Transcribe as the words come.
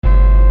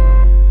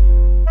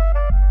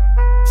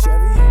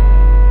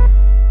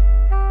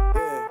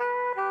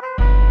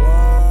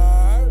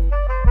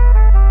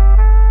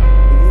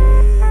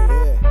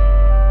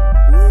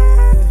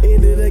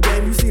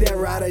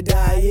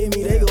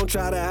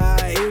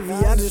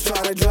heavy, I just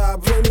try to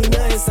drive plenty,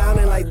 nothing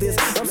sounding like this.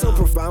 I'm so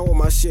profound with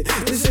my shit,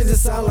 this shit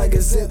just sound like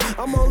a zip.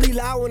 I'm only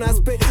loud when I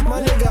spit,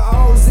 my nigga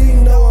OZ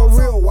know I'm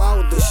real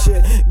wild with the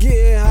shit.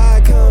 Getting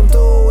high, come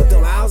through with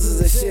them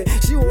ounces and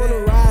shit. She wanna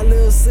ride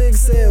Lil 6,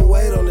 said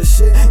wait on the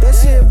shit. That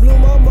shit blew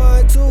my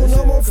mind too,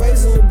 no more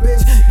facing the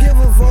bitch. Give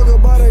a fuck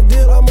about a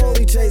deal, I'm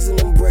only chasing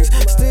them bricks.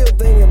 Still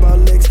thinking about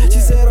licks, she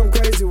said I'm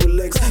crazy with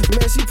licks.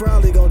 Man, she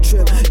probably gon'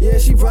 trip, yeah,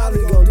 she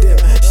probably gon' dip.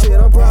 Shit,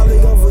 I'm probably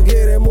gon'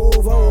 forget and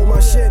move on with my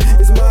shit.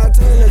 It's my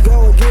turn to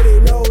go and get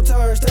it, no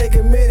turn, stay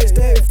committed,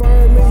 stay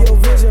firm in your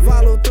vision,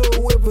 follow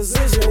through with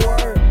precision,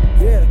 word.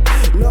 Yeah,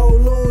 no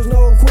lose,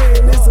 no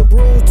quitting, it's a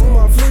bruise to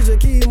my flicker,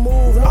 keep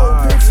moving,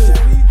 no picture.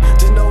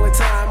 Just know in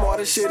time, all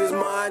this shit is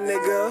mine,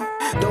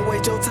 nigga. Don't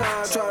waste your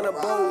time trying to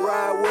boat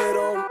ride with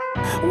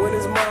them. When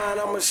it's mine,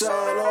 I'ma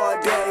shine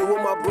all day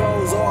with my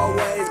bros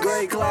always,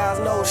 gray clouds,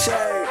 no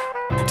shade.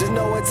 Just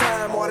know in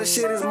time, all this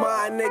shit is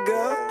mine,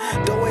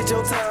 nigga. Don't waste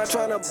your time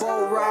tryna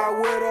boat ride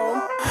with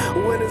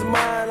them. When it's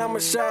mine, I'ma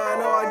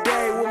shine all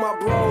day with my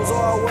bros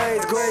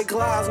always, gray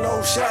clouds,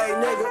 no shade,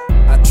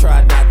 nigga. I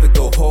try not to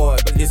go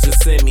hard, but it's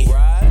just in me.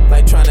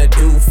 Like tryna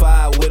do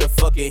 5 with a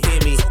fucking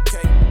Hemi.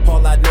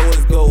 All I know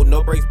is gold,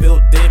 no brakes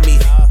built in me.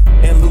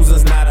 And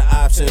losing's not an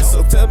option,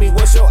 so tell me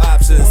what's your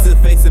options? If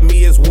facing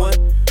me is one,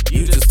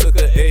 you just took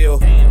a L.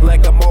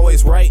 Like I'm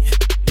always right,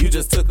 you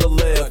just took a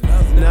left.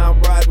 Now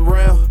I'm riding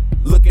around,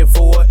 looking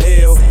for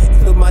a L.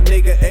 Cause my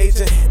nigga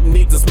agent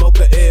need to smoke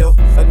a L.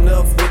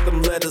 Enough with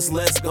them letters,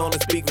 let's gonna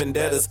speak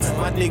vendettas.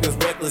 My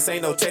niggas reckless,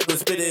 ain't no checklist,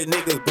 spit it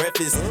niggas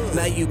breakfast.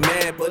 Now you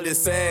mad, but it's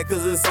sad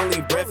cause it's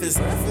only breakfast.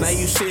 Now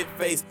you shit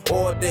faced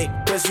all day,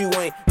 cause you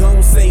ain't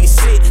gon' say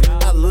shit.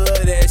 I love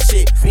that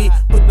shit.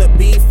 Put the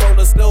beef on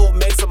the stove,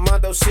 make some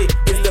mondo shit.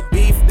 Is the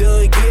beef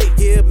done yet?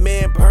 Yeah,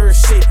 man, burn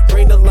shit.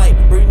 Bring the light,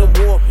 bring the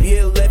warmth,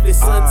 yeah, let it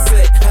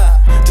sunset.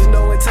 Just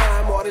know in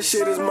time, all this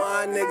shit is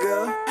mine,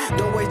 nigga.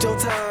 Don't waste your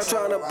time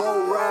tryna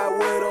boat ride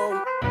with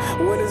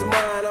them. When it's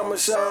mine, I'ma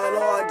shine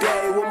all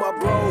day with my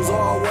bros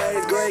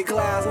always, gray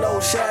clouds, no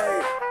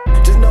shade.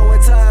 Just know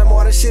in time,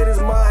 all this shit is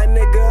mine,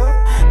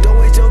 nigga. Don't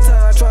waste your time.